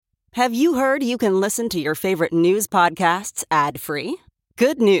Have you heard you can listen to your favorite news podcasts ad-free?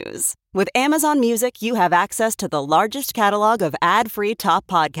 Good news! With Amazon Music, you have access to the largest catalog of ad-free top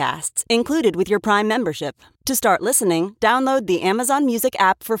podcasts included with your Prime membership. To start listening, download the Amazon Music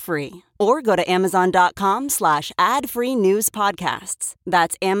app for free or go to amazon.com/ad-free news podcasts.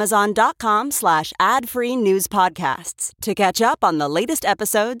 That's amazon.com/ad-free news podcasts to catch up on the latest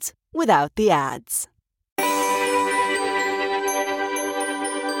episodes without the ads.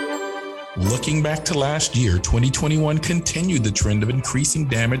 Looking back to last year, 2021 continued the trend of increasing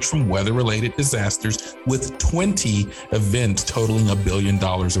damage from weather-related disasters with 20 events totaling $1 billion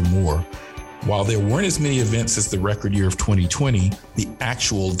or more. While there weren't as many events as the record year of 2020, the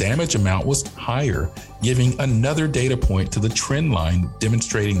actual damage amount was higher, giving another data point to the trend line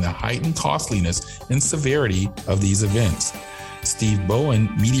demonstrating the heightened costliness and severity of these events. Steve Bowen,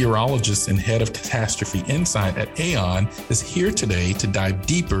 meteorologist and head of catastrophe insight at Aon, is here today to dive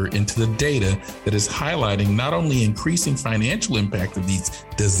deeper into the data that is highlighting not only increasing financial impact of these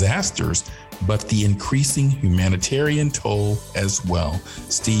disasters, but the increasing humanitarian toll as well.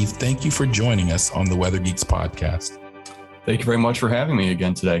 Steve, thank you for joining us on the Weather Geeks podcast. Thank you very much for having me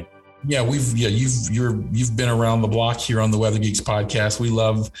again today. Yeah, you've been around the block here on the Weather Geeks podcast. We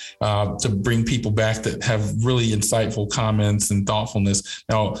love to bring people back that have really insightful comments and thoughtfulness.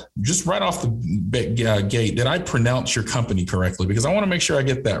 Now, just right off the gate, did I pronounce your company correctly? Because I want to make sure I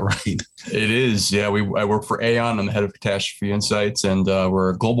get that right. It is. Yeah, I work for Aon. I'm the head of catastrophe insights, and we're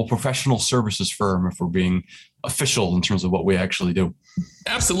a global professional services firm, if we're being official in terms of what we actually do.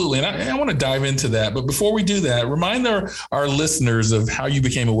 Absolutely. And I want to dive into that. But before we do that, remind our listeners of how you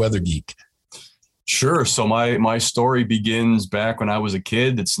became a weather geek. Sure. So my story begins back when I was a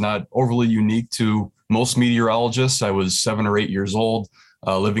kid. It's not overly unique to most meteorologists. I was 7 or 8 years old,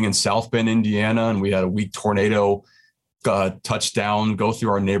 living in South Bend, Indiana, and we had a weak tornado touch down, go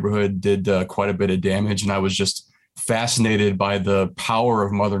through our neighborhood, did quite a bit of damage. And I was just fascinated by the power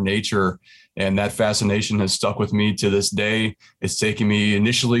of Mother Nature. And that fascination has stuck with me to this day. It's taken me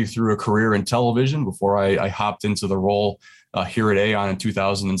initially through a career in television before I hopped into the role here at Aon in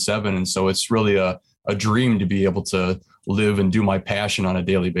 2007. And so it's really a dream to be able to live and do my passion on a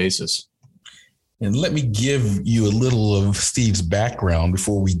daily basis. And let me give you a little of Steve's background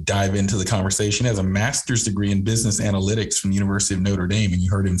before we dive into the conversation. He has a master's degree in business analytics from the University of Notre Dame. And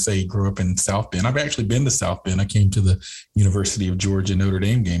you heard him say he grew up in South Bend. I've actually been to South Bend. I came to the University of Georgia Notre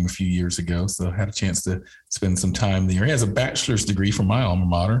Dame game a few years ago, so I had a chance to spend some time there. He has a bachelor's degree from my alma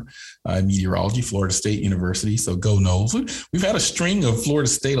mater in meteorology, Florida State University. So go Noles. We've had a string of Florida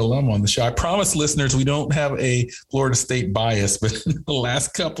State alum on the show. I promise listeners we don't have a Florida State bias, but in the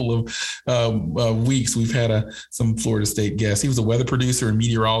last couple of weeks, we've had some Florida State guests. He was a weather producer and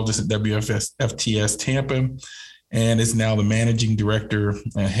meteorologist at WFTS Tampa and is now the managing director,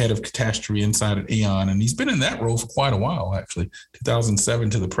 head of catastrophe insight at Aon. And he's been in that role for quite a while, actually,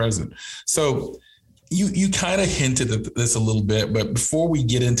 2007 to the present. So you kind of hinted at this a little bit, but before we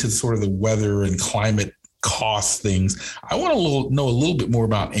get into sort of the weather and climate cost things, I want to know a little bit more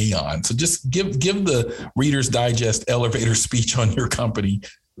about Aon. So just give the Reader's Digest elevator speech on your company.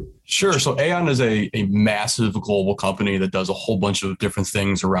 Sure. So Aon is a massive global company that does a whole bunch of different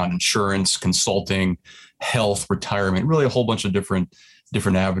things around insurance, consulting, health, retirement, really a whole bunch of different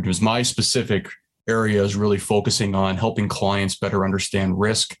avenues. My specific area is really focusing on helping clients better understand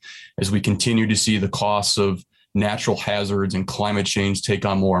risk as we continue to see the costs of natural hazards and climate change take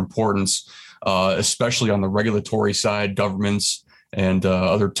on more importance, especially on the regulatory side. Governments and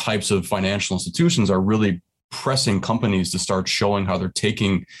other types of financial institutions are really pressing companies to start showing how they're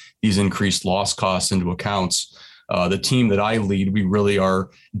taking these increased loss costs into accounts. The team that I lead, we really are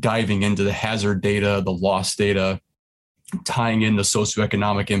diving into the hazard data, the loss data, tying in the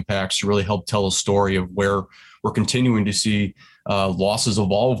socioeconomic impacts to really help tell a story of where we're continuing to see losses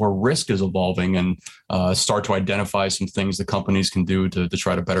evolve, where risk is evolving, and start to identify some things that companies can do to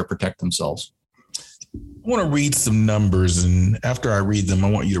try to better protect themselves. I want to read some numbers, and after I read them, I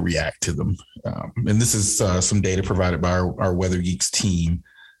want you to react to them. And this is some data provided by our Weather Geeks team.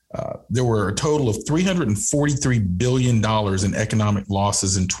 There were a total of $343 billion in economic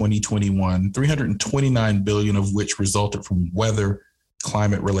losses in 2021, $329 billion of which resulted from weather,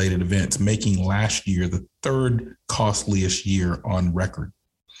 climate-related events, making last year the third costliest year on record.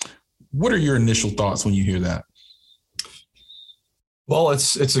 What are your initial thoughts when you hear that? Well,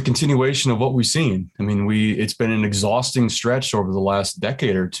 it's a continuation of what we've seen. I mean, it's been an exhausting stretch over the last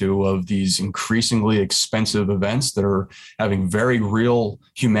decade or two of these increasingly expensive events that are having very real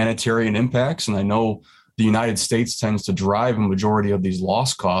humanitarian impacts. And I know the United States tends to drive a majority of these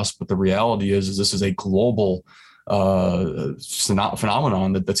loss costs, but the reality is this is a global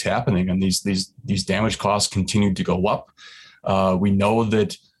phenomenon that's happening, and these damage costs continue to go up. We know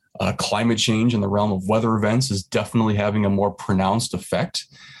that climate change in the realm of weather events is definitely having a more pronounced effect.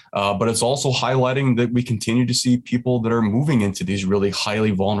 But it's also highlighting that we continue to see people that are moving into these really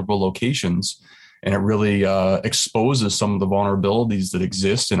highly vulnerable locations. And it really exposes some of the vulnerabilities that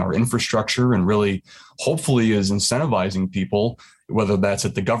exist in our infrastructure, and really hopefully is incentivizing people, whether that's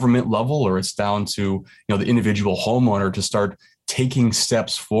at the government level or it's down to the individual homeowner, to start taking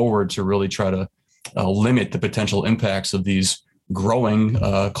steps forward to really try to limit the potential impacts of these growing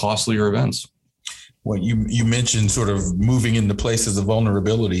costlier events. Well, you mentioned sort of moving into places of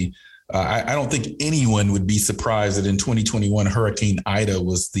vulnerability. I don't think anyone would be surprised that in 2021, Hurricane Ida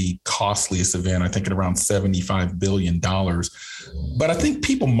was the costliest event, I think at around $75 billion. But I think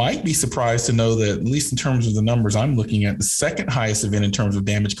people might be surprised to know that, at least in terms of the numbers I'm looking at, the second highest event in terms of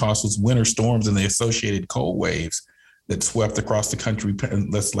damage costs was winter storms and the associated cold waves that swept across the country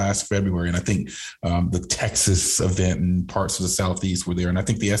this last February. And I think the Texas event and parts of the Southeast were there. And I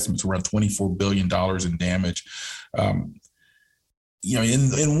think the estimates were around $24 billion in damage.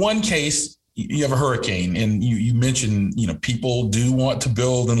 In one case, you have a hurricane, and you mentioned, people do want to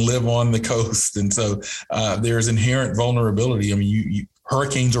build and live on the coast. And so there's inherent vulnerability. I mean,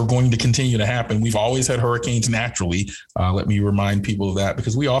 hurricanes are going to continue to happen. We've always had hurricanes naturally. Let me remind people of that,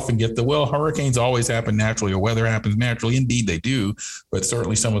 because we often get hurricanes always happen naturally, or weather happens naturally. Indeed, they do. But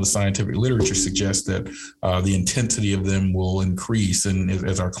certainly some of the scientific literature suggests that the intensity of them will increase, and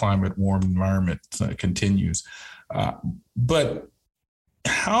as our climate warm environment continues. But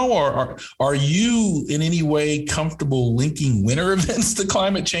how are you in any way comfortable linking winter events to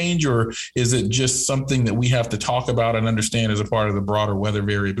climate change, or is it just something that we have to talk about and understand as a part of the broader weather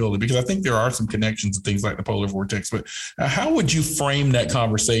variability? Because I think there are some connections to things like the polar vortex, but how would you frame that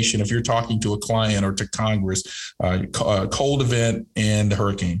conversation if you're talking to a client or to Congress, a cold event and a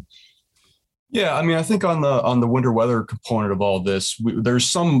hurricane? Yeah, I mean, I think on the winter weather component of all this, there's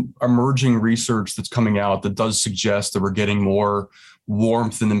some emerging research that's coming out that does suggest that we're getting more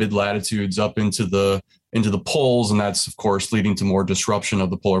warmth in the mid latitudes up into the poles, and that's of course leading to more disruption of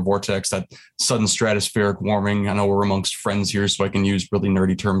the polar vortex, that sudden stratospheric warming. I know we're amongst friends here, so I can use really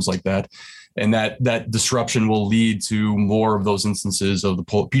nerdy terms like that. And that disruption will lead to more of those instances of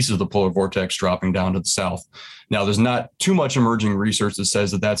the pieces of the polar vortex dropping down to the south. Now, there's not too much emerging research that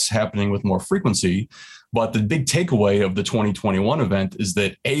says that that's happening with more frequency, but the big takeaway of the 2021 event is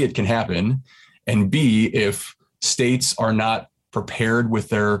that A, it can happen, and B, if states are not prepared with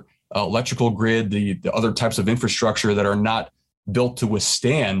their electrical grid, the other types of infrastructure that are not built to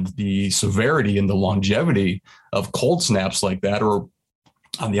withstand the severity and the longevity of cold snaps like that, or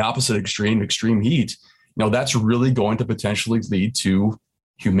on the opposite extreme heat, that's really going to potentially lead to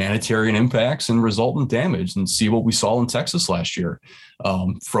humanitarian impacts and resultant damage. And see what we saw in Texas last year,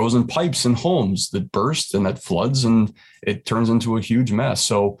 frozen pipes in homes that burst and that floods, and it turns into a huge mess.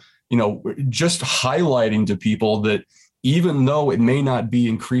 So, just highlighting to people that even though it may not be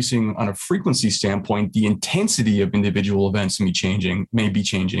increasing on a frequency standpoint, the intensity of individual events may be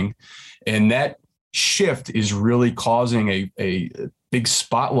changing. And that shift is really causing a big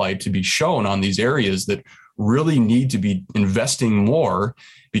spotlight to be shown on these areas that really need to be investing more,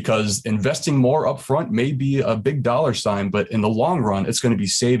 because investing more upfront may be a big dollar sign, but in the long run, it's going to be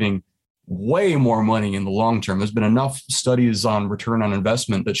saving way more money in the long term. There's been enough studies on return on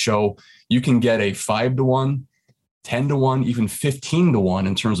investment that show you can get a 5-to-1, 10-to-1, even 15-to-1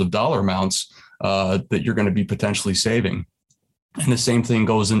 in terms of dollar amounts that you're going to be potentially saving. And the same thing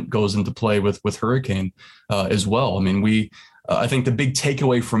goes into play with hurricane as well. I mean, I think the big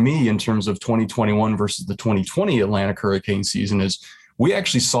takeaway for me in terms of 2021 versus the 2020 Atlantic hurricane season is we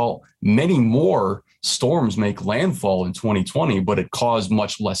actually saw many more storms make landfall in 2020, but it caused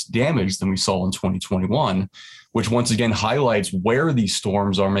much less damage than we saw in 2021, which once again highlights where these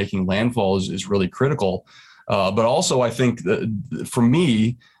storms are making landfall is really critical. But also, I think that for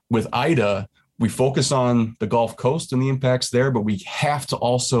me, with Ida, we focus on the Gulf Coast and the impacts there, but we have to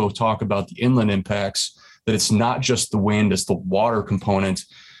also talk about the inland impacts, that it's not just the wind, it's the water component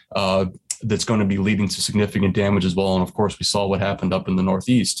that's going to be leading to significant damage as well. And of course, we saw what happened up in the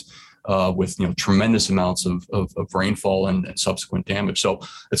Northeast with tremendous amounts of rainfall and subsequent damage. So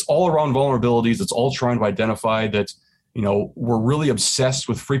it's all around vulnerabilities. It's all trying to identify that we're really obsessed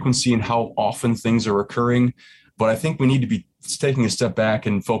with frequency and how often things are occurring. But I think we need to be taking a step back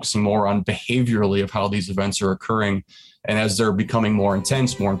and focusing more on behaviorally of how these events are occurring. And as they're becoming more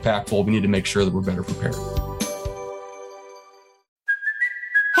intense, more impactful, we need to make sure that we're better prepared.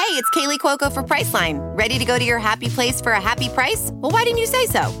 Hey, it's Kaylee Cuoco for Priceline. Ready to go to your happy place for a happy price? Well, why didn't you say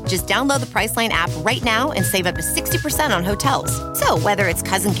so? Just download the Priceline app right now and save up to 60% on hotels. So whether it's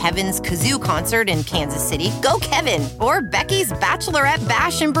Cousin Kevin's Kazoo Concert in Kansas City, go Kevin, or Becky's Bachelorette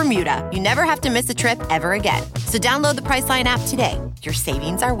Bash in Bermuda, you never have to miss a trip ever again. So download the Priceline app today. Your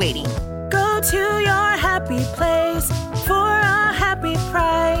savings are waiting. Go to your happy place for a happy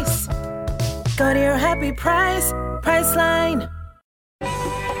price. Go to your happy price, Priceline.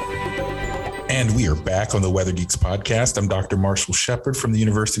 And we are back on the Weather Geeks podcast. I'm Dr. Marshall Shepard from the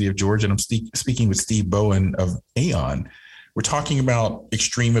University of Georgia, and I'm speaking with Steve Bowen of Aon. We're talking about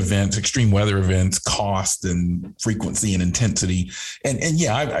extreme events, extreme weather events, cost and frequency and intensity. And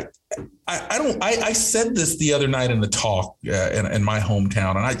yeah, I said this the other night in the talk in my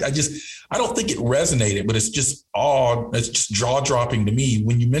hometown, and I don't think it resonated, but it's just jaw dropping to me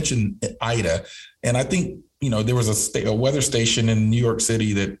when you mentioned Ida. And I think, there was a weather station in New York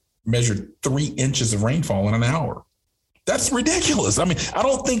City that measured 3 inches of rainfall in an hour. That's ridiculous. I mean, I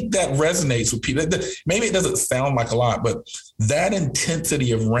don't think that resonates with people. Maybe it doesn't sound like a lot, but that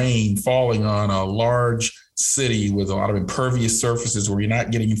intensity of rain falling on a large city with a lot of impervious surfaces where you're not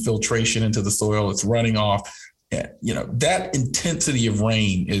getting infiltration into the soil, it's running off. That intensity of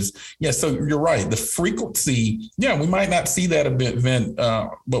rain is, so you're right. The frequency, we might not see that event,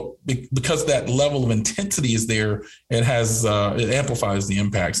 but because that level of intensity is there, it amplifies the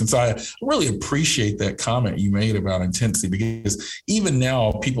impacts. And so I really appreciate that comment you made about intensity, because even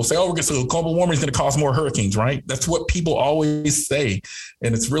now people say, global warming is going to cause more hurricanes, right? That's what people always say.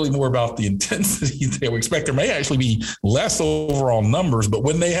 And it's really more about the intensity that we expect. There may actually be less overall numbers, but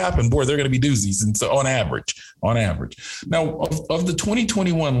when they happen, boy, they're going to be doozies. And so on average. Now, of the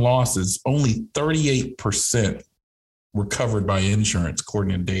 2021 losses, only 38% were covered by insurance,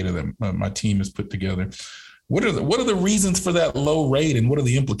 according to data that my team has put together. What are the reasons for that low rate, and what are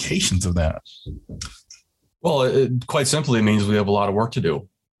the implications of that? Well, quite simply, it means we have a lot of work to do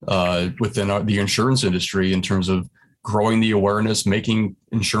within the insurance industry in terms of growing the awareness, making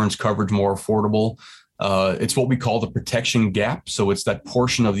insurance coverage more affordable. It's what we call the protection gap. So it's that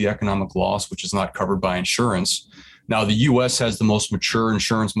portion of the economic loss which is not covered by insurance. Now, the U.S. has the most mature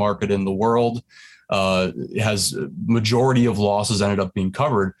insurance market in the world. It has majority of losses ended up being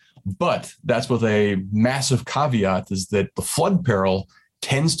covered. But that's with a massive caveat, is that the flood peril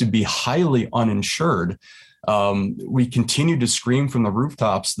tends to be highly uninsured. We continue to scream from the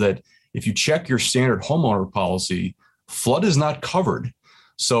rooftops that if you check your standard homeowner policy, flood is not covered.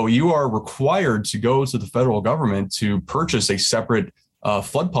 So you are required to go to the federal government to purchase a separate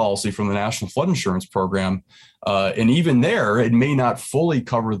flood policy from the National Flood Insurance Program. And even there, it may not fully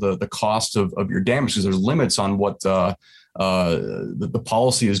cover the cost of your damage, because there's limits on what the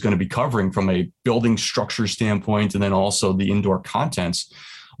policy is going to be covering from a building structure standpoint, and then also the indoor contents.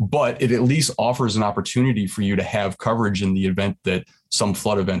 But it at least offers an opportunity for you to have coverage in the event that some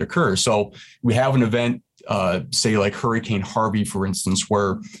flood event occurs. So we have an event, say like Hurricane Harvey, for instance,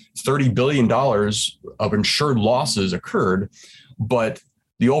 where $30 billion of insured losses occurred, but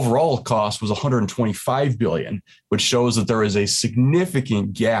the overall cost was $125 billion, which shows that there is a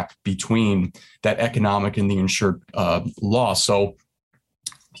significant gap between that economic and the insured loss. So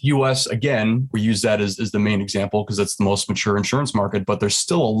U.S., again, we use that as the main example because it's the most mature insurance market, but there's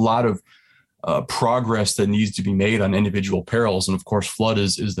still a lot of progress that needs to be made on individual perils. And of course, flood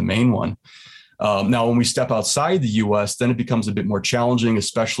is the main one. Now, when we step outside the U.S., then it becomes a bit more challenging,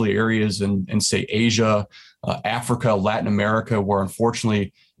 especially areas in say, Asia, Africa, Latin America, where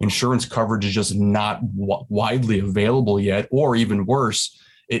unfortunately insurance coverage is just not widely available yet, or even worse,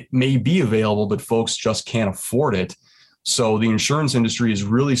 it may be available, but folks just can't afford it. So the insurance industry is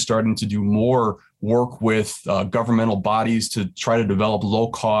really starting to do more work with governmental bodies to try to develop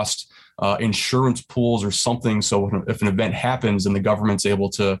low-cost insurance pools or something. So if an event happens and the government's able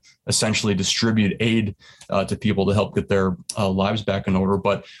to essentially distribute aid to people to help get their lives back in order.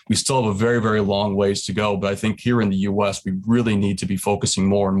 But we still have a very, very long ways to go. But I think here in the U.S., we really need to be focusing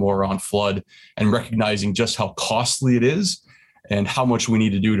more and more on flood and recognizing just how costly it is and how much we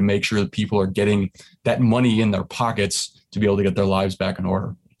need to do to make sure that people are getting that money in their pockets to be able to get their lives back in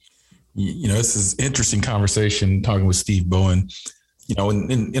order. You know, this is interesting conversation talking with Steve Bowen. You know,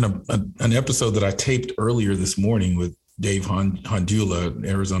 in an episode that I taped earlier this morning with Dave Hondula,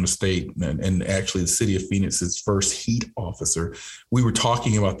 Arizona State, and actually the city of Phoenix's first heat officer, we were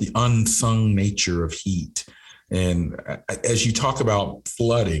talking about the unsung nature of heat. And as you talk about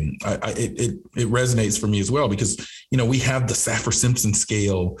flooding, it resonates for me as well, because, we have the Saffir-Simpson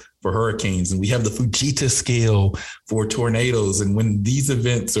scale for hurricanes, and we have the Fujita scale for tornadoes. And when these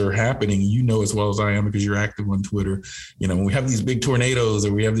events are happening, as well as I am, because you're active on Twitter, when we have these big tornadoes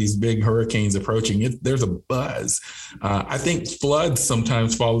or we have these big hurricanes approaching, there's a buzz. I think floods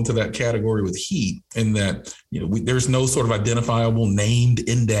sometimes fall into that category with heat, in that, there's no sort of identifiable named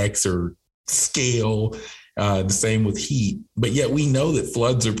index or scale. The same with heat, but yet we know that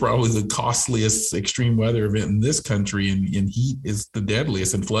floods are probably the costliest extreme weather event in this country, and heat is the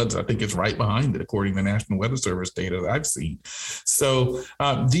deadliest, and floods, I think, is right behind it, according to National Weather Service data that I've seen. So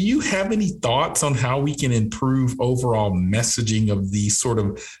do you have any thoughts on how we can improve overall messaging of these sort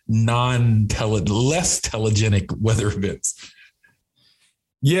of less telegenic weather events?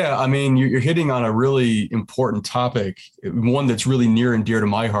 Yeah, I mean, you're hitting on a really important topic, one that's really near and dear to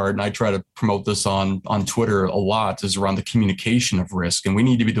my heart. And I try to promote this on Twitter a lot, is around the communication of risk. And we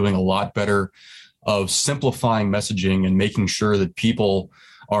need to be doing a lot better of simplifying messaging and making sure that people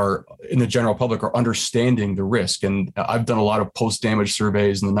are, in the general public, are understanding the risk. And I've done a lot of post-damage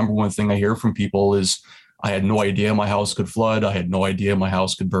surveys. And the number one thing I hear from people is, I had no idea my house could flood. I had no idea my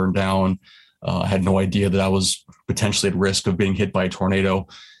house could burn down. I had no idea that I was potentially at risk of being hit by a tornado.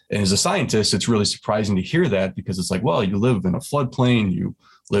 And as a scientist, it's really surprising to hear that, because it's like, well, you live in a floodplain, you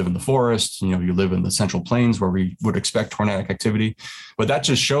live in the forest, you live in the Central Plains where we would expect tornadic activity. But that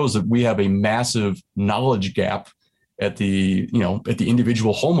just shows that we have a massive knowledge gap at the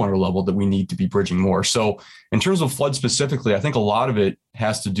individual homeowner level that we need to be bridging more. So in terms of flood specifically, I think a lot of it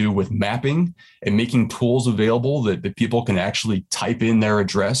has to do with mapping and making tools available that people can actually type in their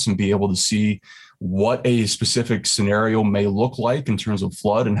address and be able to see what a specific scenario may look like in terms of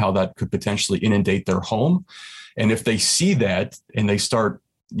flood and how that could potentially inundate their home. And if they see that and they start,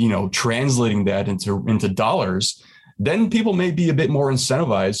 translating that into dollars, then people may be a bit more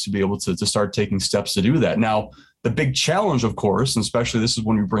incentivized to be able to start taking steps to do that. Now, the big challenge, of course, and especially this is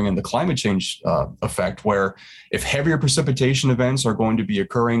when we bring in the climate change effect, where if heavier precipitation events are going to be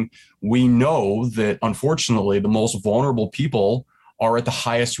occurring, we know that, unfortunately, the most vulnerable people are at the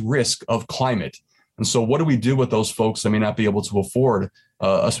highest risk of climate. And so what do we do with those folks that may not be able to afford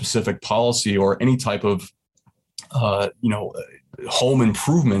a specific policy or any type of, home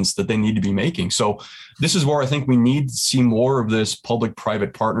improvements that they need to be making? So this is where I think we need to see more of this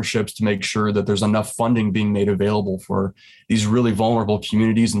public-private partnerships to make sure that there's enough funding being made available for these really vulnerable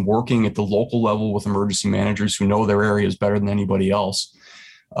communities, and working at the local level with emergency managers who know their areas better than anybody else.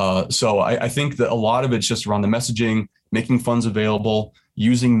 So I think that a lot of it's just around the messaging, making funds available,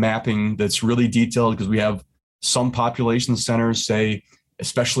 using mapping that's really detailed, because we have some population centers, say,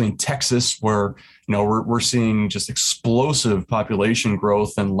 especially in Texas, where we're seeing just explosive population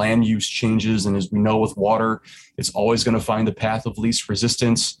growth and land use changes. And as we know with water, it's always going to find the path of least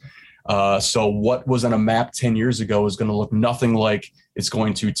resistance. So what was on a map 10 years ago is going to look nothing like it's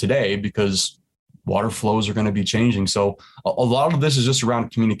going to today, because water flows are going to be changing. So a lot of this is just around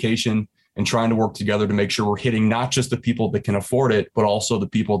communication and trying to work together to make sure we're hitting not just the people that can afford it, but also the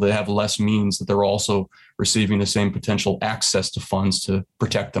people that have less means, that they're also receiving the same potential access to funds to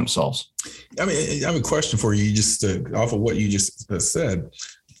protect themselves. I mean, I have a question for you, just off of what you just said.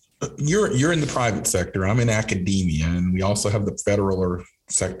 You're in the private sector. I'm in academia, and we also have the federal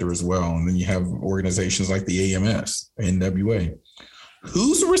sector as well. And then you have organizations like the AMS, NWA.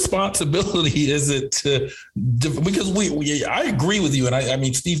 Whose responsibility is it to, because I agree with you. And I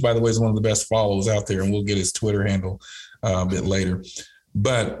mean, Steve, by the way, is one of the best follows out there, and we'll get his Twitter handle a bit later.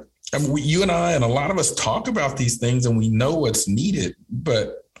 But you and I, and a lot of us, talk about these things, and we know what's needed,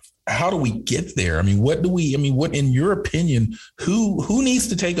 but how do we get there? I mean, what, in your opinion, who needs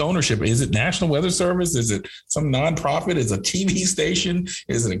to take ownership? Is it National Weather Service? Is it some nonprofit? Is it a TV station?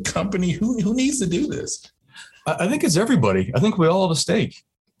 Is it a company? Who needs to do this? I think it's everybody. I think we all have a stake,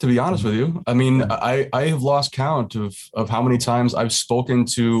 to be honest with you. I mean, I have lost count of how many times I've spoken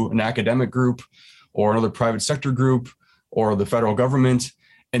to an academic group or another private sector group or the federal government,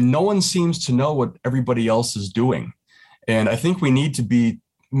 and no one seems to know what everybody else is doing. And I think we need to be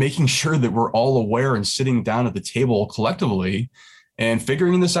making sure that we're all aware and sitting down at the table collectively and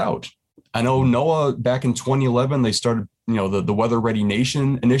figuring this out. I know NOAA, back in 2011, they started the Weather Ready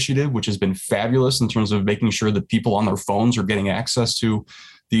Nation initiative, which has been fabulous in terms of making sure that people on their phones are getting access to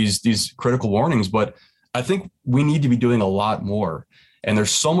these critical warnings. But I think we need to be doing a lot more. And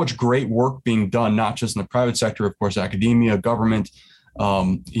there's so much great work being done, not just in the private sector, of course, academia, government,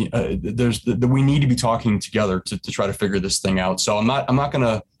 we need to be talking together to try to figure this thing out. So I'm not going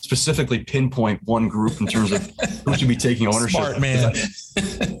to specifically pinpoint one group in terms of who should be taking ownership. Smart man.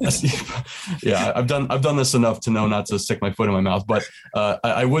 Yeah, I've done this enough to know not to stick my foot in my mouth, but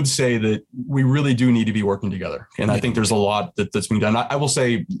I would say that we really do need to be working together. And I think there's a lot that's being done. I will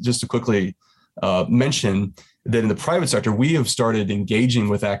say, just to quickly mention that in the private sector, we have started engaging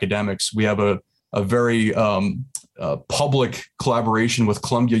with academics. We have a very public collaboration with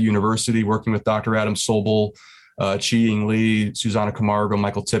Columbia University, working with Dr. Adam Sobel, Chi-Ying Lee, Susanna Camargo,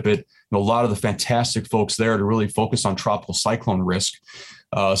 Michael Tippett, a lot of the fantastic folks there to really focus on tropical cyclone risk.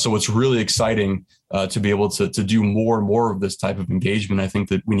 So it's really exciting to be able to do more and more of this type of engagement. I think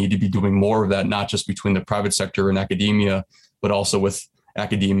that we need to be doing more of that, not just between the private sector and academia, but also with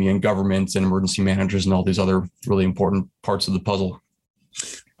academia and government and emergency managers and all these other really important parts of the puzzle.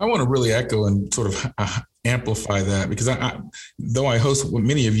 I want to really echo and sort of amplify that, because though I host,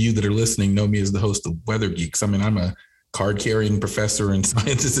 many of you that are listening know me as the host of Weather Geeks. I mean, I'm a card-carrying professor and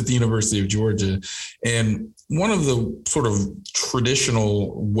scientist at the University of Georgia. And one of the sort of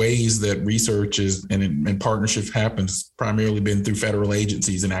traditional ways that research is and partnership happens primarily been through federal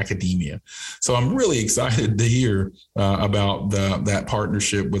agencies and academia. So I'm really excited to hear about that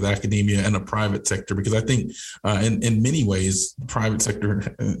partnership with academia and the private sector, because I think in many ways, the private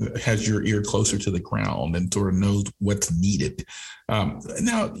sector has your ear closer to the ground and sort of knows what's needed.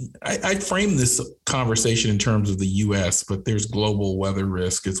 Now, I frame this conversation in terms of the U.S., but there's global weather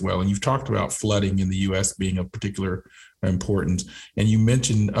risk as well. And you've talked about flooding in the U.S. being of particular importance, and you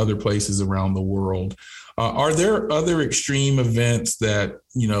mentioned other places around the world. Are there other extreme events that,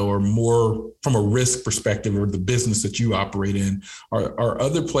 are more from a risk perspective, or the business that you operate in? Are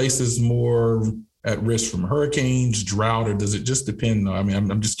other places more at risk from hurricanes, drought, or does it just depend? I mean,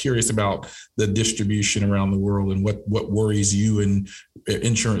 I'm just curious about the distribution around the world and what worries you and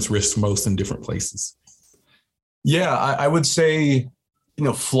insurance risks most in different places. Yeah, I would say,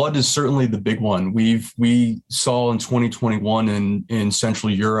 flood is certainly the big one. We saw in 2021 in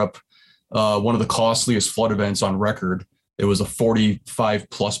Central Europe, one of the costliest flood events on record. It was a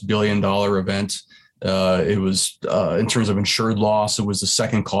 $45+ billion event. It was, in terms of insured loss, it was the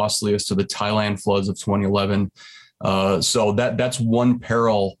second costliest to the Thailand floods of 2011. So that's one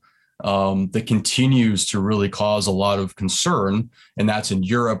peril that continues to really cause a lot of concern, and that's in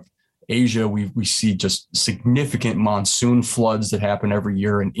Europe. Asia, we see just significant monsoon floods that happen every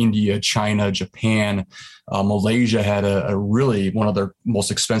year in India, China, Japan. Malaysia had a really one of their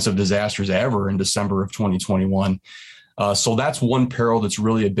most expensive disasters ever in December of 2021. So that's one peril that's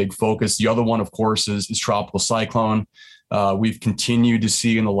really a big focus. The other one, of course, is tropical cyclone. We've continued to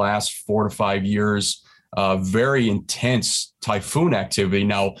see in the last 4 to 5 years very intense typhoon activity.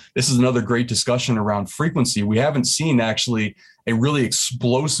 Now, this is another great discussion around frequency. We haven't seen actually a really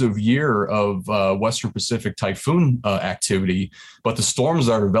explosive year of Western Pacific typhoon activity, but the storms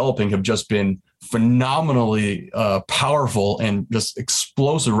that are developing have just been phenomenally powerful and just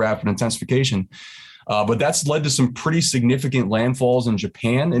explosive rapid intensification. But that's led to some pretty significant landfalls in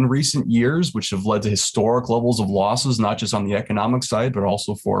Japan in recent years, which have led to historic levels of losses, not just on the economic side, but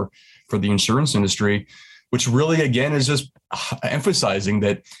also for the insurance industry, which really, again, is just emphasizing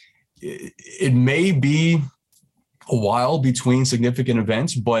that it may be a while between significant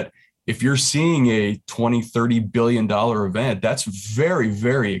events, but if you're seeing a $20-30 billion event, that's very,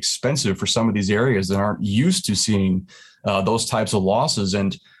 very expensive for some of these areas that aren't used to seeing those types of losses.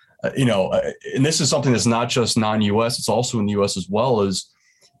 And and this is something that's not just non-US, it's also in the US as well, is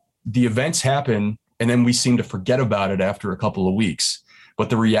the events happen and then we seem to forget about it after a couple of weeks. But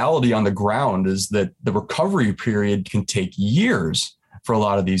the reality on the ground is that the recovery period can take years for a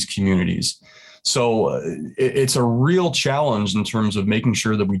lot of these communities. So it's a real challenge in terms of making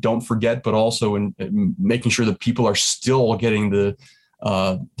sure that we don't forget, but also in making sure that people are still getting the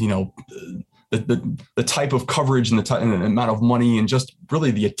type of coverage and the amount of money and just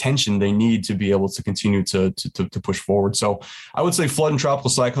really the attention they need to be able to continue to push forward. So I would say flood and tropical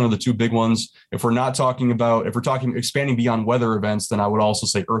cyclone are the two big ones. If we're talking expanding beyond weather events, then I would also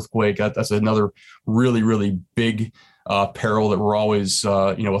say earthquake. That's another really, really big peril that we're always,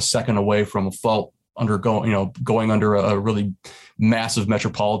 a second away from a fault going under a really massive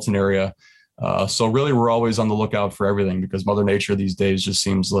metropolitan area. So really, we're always on the lookout for everything, because Mother Nature these days just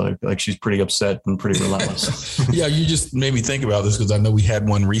seems like she's pretty upset and pretty relentless. Yeah, you just made me think about this, because I know we had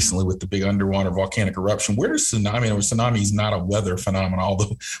one recently with the big underwater volcanic eruption. Where does tsunami? Tsunami is not a weather phenomenon,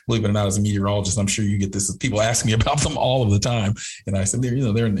 although, believe it or not, as a meteorologist, I'm sure you get this. People ask me about them all of the time, and I said they're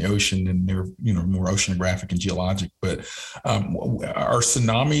in the ocean and they're more oceanographic and geologic. But are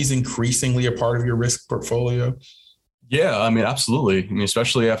tsunamis increasingly a part of your risk portfolio? Yeah, I mean, absolutely. I mean,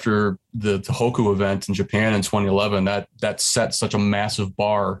 especially after the Tohoku event in Japan in 2011, that set such a massive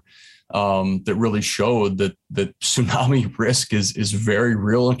bar that really showed that tsunami risk is very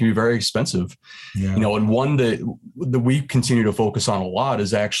real and can be very expensive. Yeah. And one that we continue to focus on a lot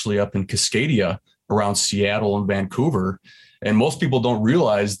is actually up in Cascadia around Seattle and Vancouver. And most people don't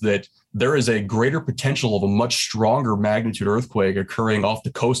realize that there is a greater potential of a much stronger magnitude earthquake occurring off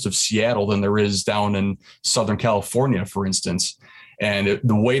the coast of Seattle than there is down in Southern California, for instance. And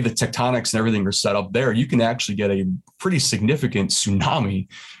the way the tectonics and everything are set up there, you can actually get a pretty significant tsunami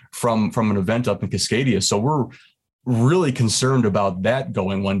from an event up in Cascadia. So we're really concerned about that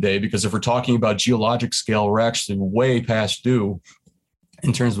going one day, because if we're talking about geologic scale, we're actually way past due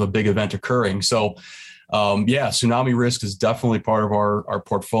in terms of a big event occurring. So tsunami risk is definitely part of our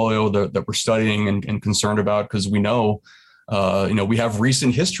portfolio that we're studying and concerned about, because we know, we have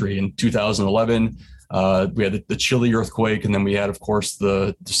recent history. In 2011, we had the Chile earthquake, and then we had, of course,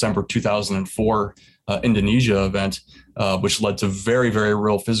 the December 2004 Indonesia event, which led to very, very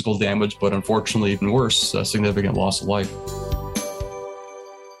real physical damage, but unfortunately, even worse, a significant loss of life.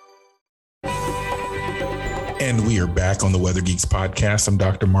 And we are back on the Weather Geeks podcast. I'm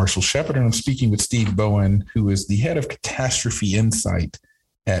Dr. Marshall Shepard, and I'm speaking with Steve Bowen, who is the head of catastrophe insight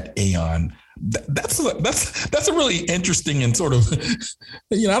at Aon. That's a really interesting and sort of,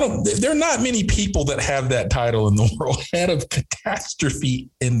 there are not many people that have that title in the world, head of catastrophe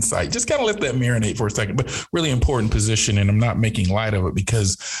insight. Just kind of let that marinate for a second, but really important position. And I'm not making light of it,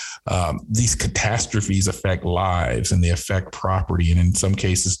 because these catastrophes affect lives and they affect property, and in some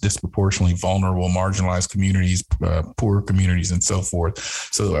cases disproportionately vulnerable, marginalized communities, poor communities, and so forth.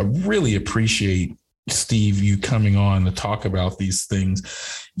 So I really appreciate, Steve, you coming on to talk about these things.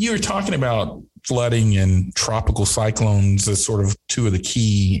 You were talking about flooding and tropical cyclones as sort of two of the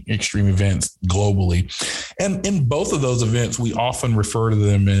key extreme events globally. And in both of those events, we often refer to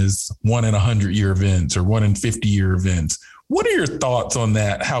them as 1 in 100-year events or 1 in 50-year events. What are your thoughts on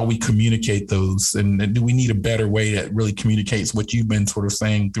that, how we communicate those? And do we need a better way that really communicates what you've been sort of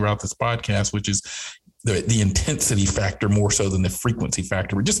saying throughout this podcast, which is the intensity factor more so than the frequency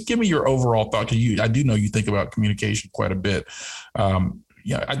factor? But just give me your overall thought, because I do know you think about communication quite a bit.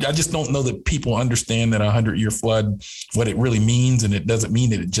 I just don't know that people understand that a 100-year flood, what it really means. And it doesn't mean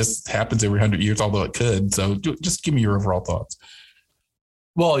that it just happens every 100 years, although it could. So just give me your overall thoughts.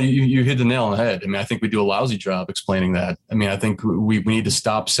 Well, you hit the nail on the head. I mean, I think we do a lousy job explaining that. I mean, I think we need to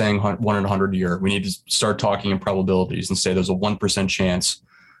stop saying 1 in 100 year. We need to start talking in probabilities and say there's a 1% chance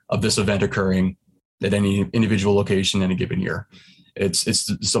of this event occurring at any individual location in a given year.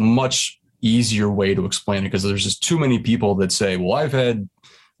 It's a much easier way to explain it, because there's just too many people that say, well, I've had,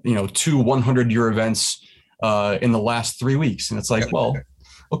 2 100-year events in the last 3 weeks. And it's like, well,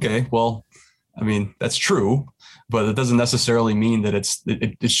 okay, well, I mean, that's true, but it doesn't necessarily mean that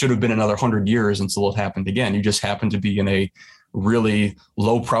it should have been another 100 years until it happened again. You just happen to be in a really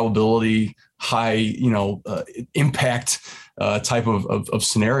low probability, high, impact type of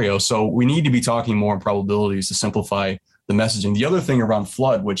scenario. So we need to be talking more in probabilities to simplify the messaging. The other thing around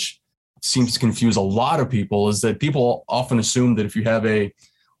flood, which seems to confuse a lot of people, is that people often assume that if you have a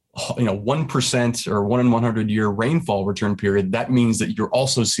 1% or 1 in 100-year rainfall return period, that means that you're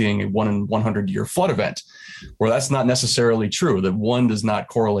also seeing a 1 in 100-year flood event, where that's not necessarily true, that one does not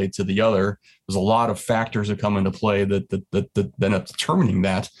correlate to the other. There's a lot of factors that come into play that end up determining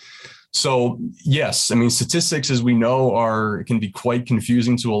that. So yes, I mean, statistics, as we know, can be quite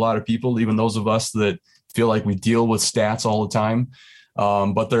confusing to a lot of people, even those of us that feel like we deal with stats all the time.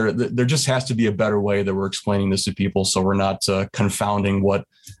 But there just has to be a better way that we're explaining this to people, so we're not confounding what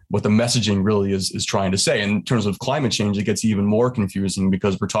the messaging really is trying to say. In terms of climate change, it gets even more confusing,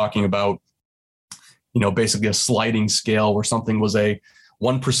 because we're talking about, basically a sliding scale where something was a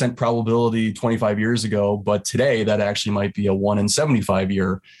 1% probability 25 years ago, but today that actually might be a 1 in 75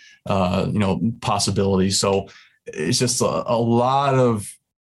 year possibility. So it's just a lot of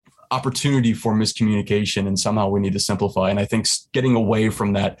opportunity for miscommunication, and somehow we need to simplify. And I think getting away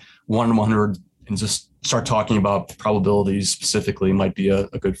from that 1 in 100 and just start talking about probabilities specifically might be a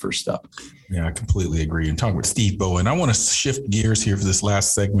good first step. Yeah, I completely agree. And talking with Steve Bowen, I want to shift gears here for this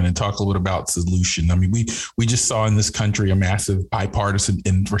last segment and talk a little bit about solution. I mean, we just saw in this country a massive bipartisan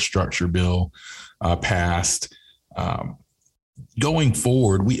infrastructure bill passed. Going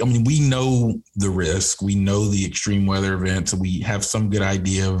forward, we know the risk, we know the extreme weather events, and we have some good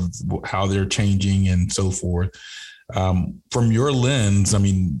idea of how they're changing and so forth. From your lens, I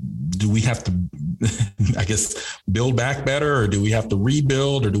mean, do we have to, I guess, build back better, or do we have to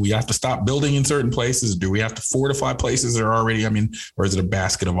rebuild, or do we have to stop building in certain places? Do we have to fortify places that are already, or is it a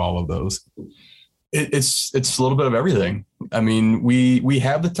basket of all of those? It's a little bit of everything. I mean, we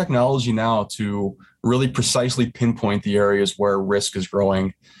have the technology now to really precisely pinpoint the areas where risk is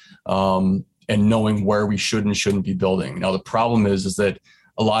growing, and knowing where we should and shouldn't be building. Now, the problem is that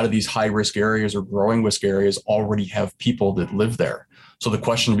a lot of these high risk areas or growing risk areas already have people that live there. So the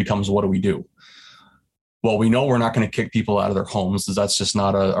question becomes, what do we do? Well, we know we're not going to kick people out of their homes. That's just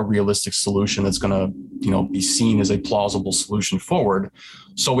not a realistic solution that's going to, be seen as a plausible solution forward.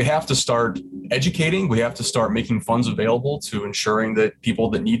 So we have to start educating. We have to start making funds available to ensuring that people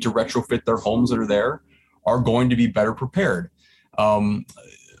that need to retrofit their homes that are there are going to be better prepared.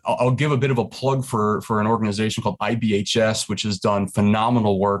 I'll give a bit of a plug for an organization called IBHS, which has done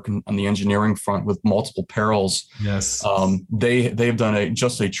phenomenal work on the engineering front with multiple perils. Yes. They've done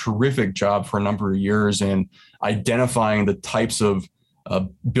just a terrific job for a number of years in identifying the types of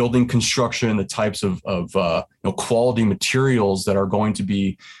building construction, the types of quality materials that are going to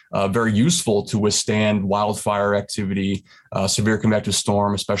be very useful to withstand wildfire activity, severe convective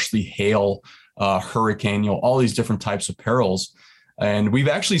storm, especially hail, hurricane, all these different types of perils. And we've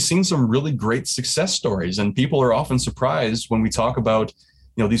actually seen some really great success stories, and people are often surprised when we talk about,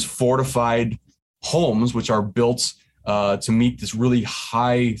 these fortified homes, which are built to meet this really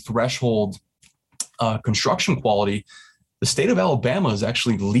high threshold construction quality. The state of Alabama is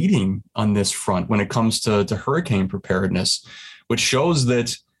actually leading on this front when it comes to hurricane preparedness, which shows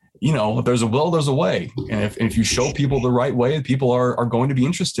that, if there's a will, there's a way. And if you show people the right way, people are going to be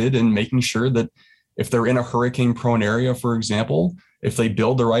interested in making sure that if they're in a hurricane prone area, for example, if they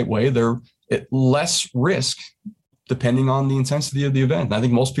build the right way, they're at less risk depending on the intensity of the event. And I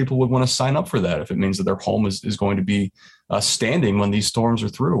think most people would want to sign up for that if it means that their home is going to be standing when these storms are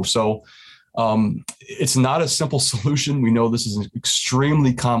through. So it's not a simple solution. We know this is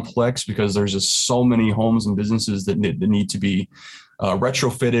extremely complex because there's just so many homes and businesses that need to be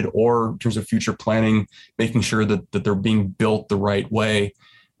retrofitted, or in terms of future planning, making sure that they're being built the right way.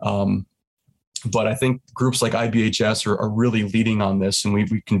 But I think groups like IBHS are really leading on this, and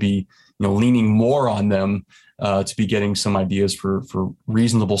we can be leaning more on them to be getting some ideas for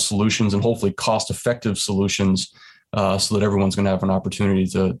reasonable solutions and hopefully cost-effective solutions so that everyone's going to have an opportunity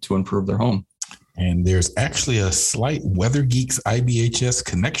to improve their home. And there's actually a slight Weather Geeks IBHS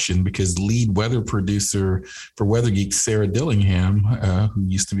connection, because lead weather producer for Weather Geeks, Sarah Dillingham, who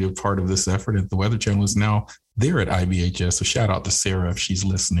used to be a part of this effort at the Weather Channel, is now there at IBHS. So shout out to Sarah if she's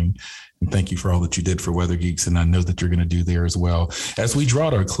listening. And thank you for all that you did for Weather Geeks. And I know that you're going to do there as well. As we draw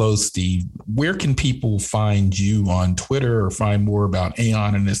to our close, Steve, where can people find you on Twitter or find more about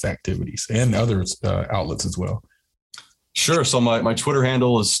Aon and its activities and other outlets as well? Sure. So my Twitter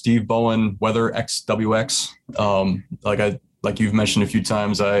handle is Steve Bowen Weather XWX. Like you've mentioned a few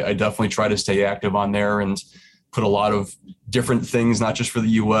times, I definitely try to stay active on there and put a lot of different things, not just for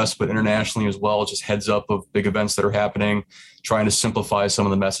the US, but internationally as well. Just heads up of big events that are happening, trying to simplify some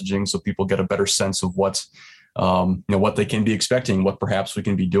of the messaging so people get a better sense of what they can be expecting, what perhaps we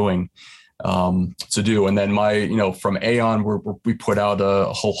can be doing to do. And then from Aon, we put out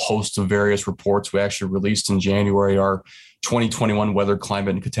a whole host of various reports. We actually released in January our 2021 Weather,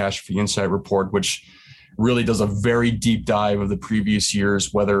 Climate, and Catastrophe Insight Report, which really does a very deep dive of the previous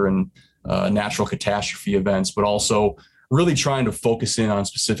year's weather and natural catastrophe events, but also really trying to focus in on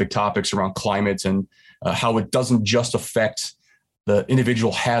specific topics around climate and how it doesn't just affect the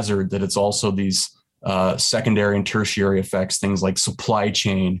individual hazard, that it's also these secondary and tertiary effects, things like supply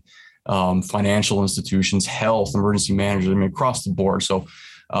chain, financial institutions, health, emergency managers, across the board. So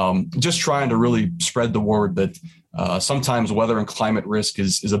just trying to really spread the word that sometimes weather and climate risk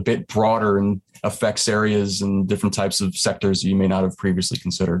is a bit broader and affects areas and different types of sectors that you may not have previously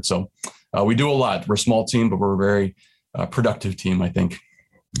considered. So we do a lot. We're a small team, but we're a very productive team, I think.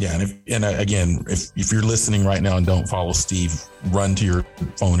 Yeah. And if you're listening right now and don't follow Steve, run to your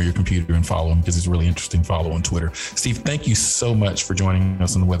phone or your computer and follow him, because it's a really interesting follow on Twitter. Steve, thank you so much for joining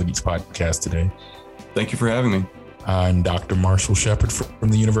us on the Weather Geeks podcast today. Thank you for having me. I'm Dr. Marshall Shepard from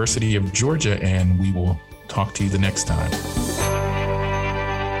the University of Georgia, and we will talk to you the next time.